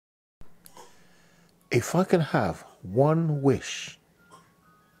If I can have one wish,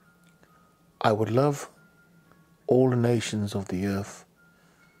 I would love all the nations of the earth,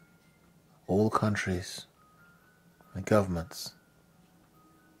 all countries and governments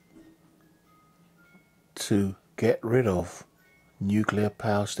to get rid of nuclear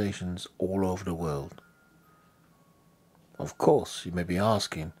power stations all over the world. Of course, you may be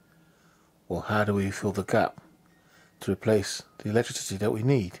asking, well, how do we fill the gap to replace the electricity that we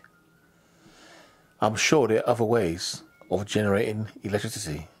need? I'm sure there are other ways of generating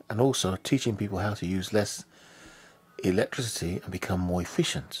electricity and also teaching people how to use less electricity and become more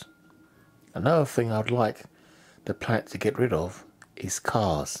efficient. Another thing I'd like the planet to get rid of is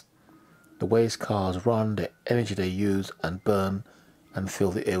cars. The ways cars run, the energy they use and burn and fill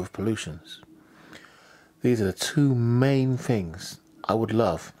the air with pollutions. These are the two main things I would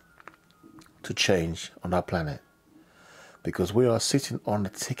love to change on our planet, because we are sitting on a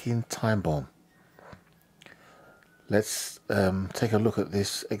ticking time bomb. Let's take a look at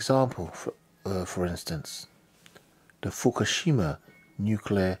this example, for instance. The Fukushima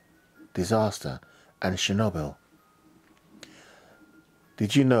nuclear disaster and Chernobyl.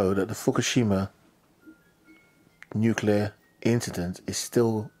 Did you know that the Fukushima nuclear incident is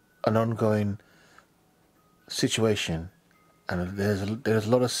still an ongoing situation, and there's a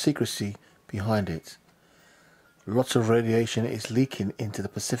lot of secrecy behind it? Lots of radiation is leaking into the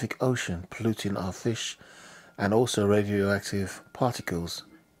Pacific Ocean, polluting our fish, and also radioactive particles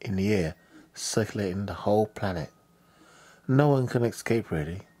in the air circulating the whole planet. No one can escape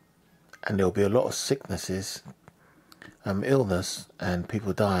really, and there will be a lot of sicknesses, illness, and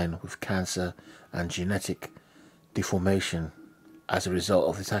people dying with cancer and genetic deformation as a result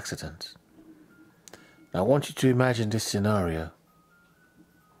of this accident. Now I want you to imagine this scenario.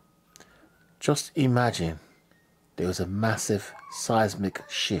 Just imagine there was a massive seismic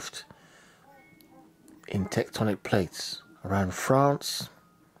shift in tectonic plates around France,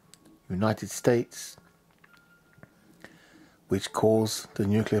 United States, which caused the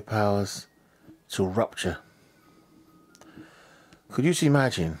nuclear powers to rupture. Could you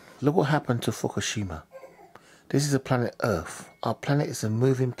imagine? Look what happened to Fukushima. This is the planet Earth. Our planet is a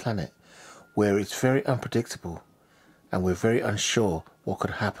moving planet where it's very unpredictable and we're very unsure what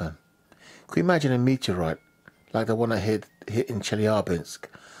could happen. Could you imagine a meteorite like the one that hit in Chelyabinsk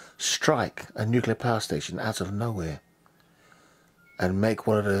strike a nuclear power station out of nowhere and make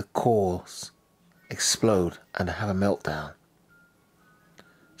one of the cores explode and have a meltdown?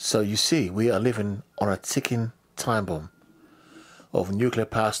 So you see, we are living on a ticking time bomb of nuclear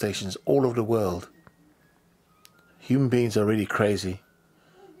power stations all over the world. Human beings are really crazy.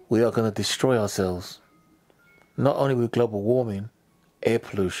 We are going to destroy ourselves, not only with global warming, air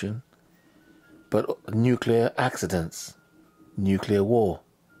pollution, but nuclear accidents, nuclear war.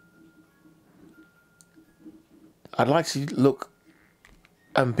 I'd like to look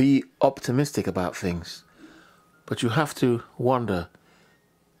and be optimistic about things, but you have to wonder,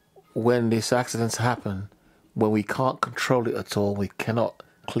 when these accidents happen, when we can't control it at all, we cannot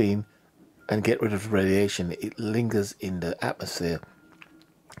clean and get rid of radiation, it lingers in the atmosphere,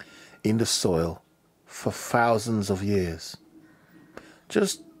 in the soil, for thousands of years.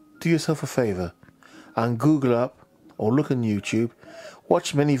 Just do yourself a favor and Google up or look on YouTube,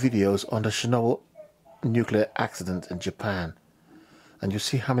 watch many videos on the Chernobyl nuclear accident in Japan, and you'll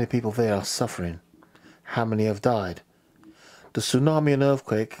see how many people there are suffering, how many have died. The tsunami and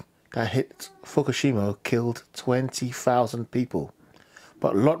earthquake that hit Fukushima killed 20,000 people,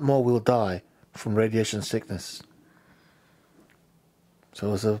 but a lot more will die from radiation sickness.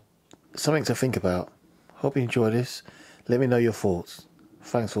 So it's something to think about. Hope you enjoy this. Let me know your thoughts.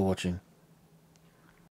 Thanks for watching.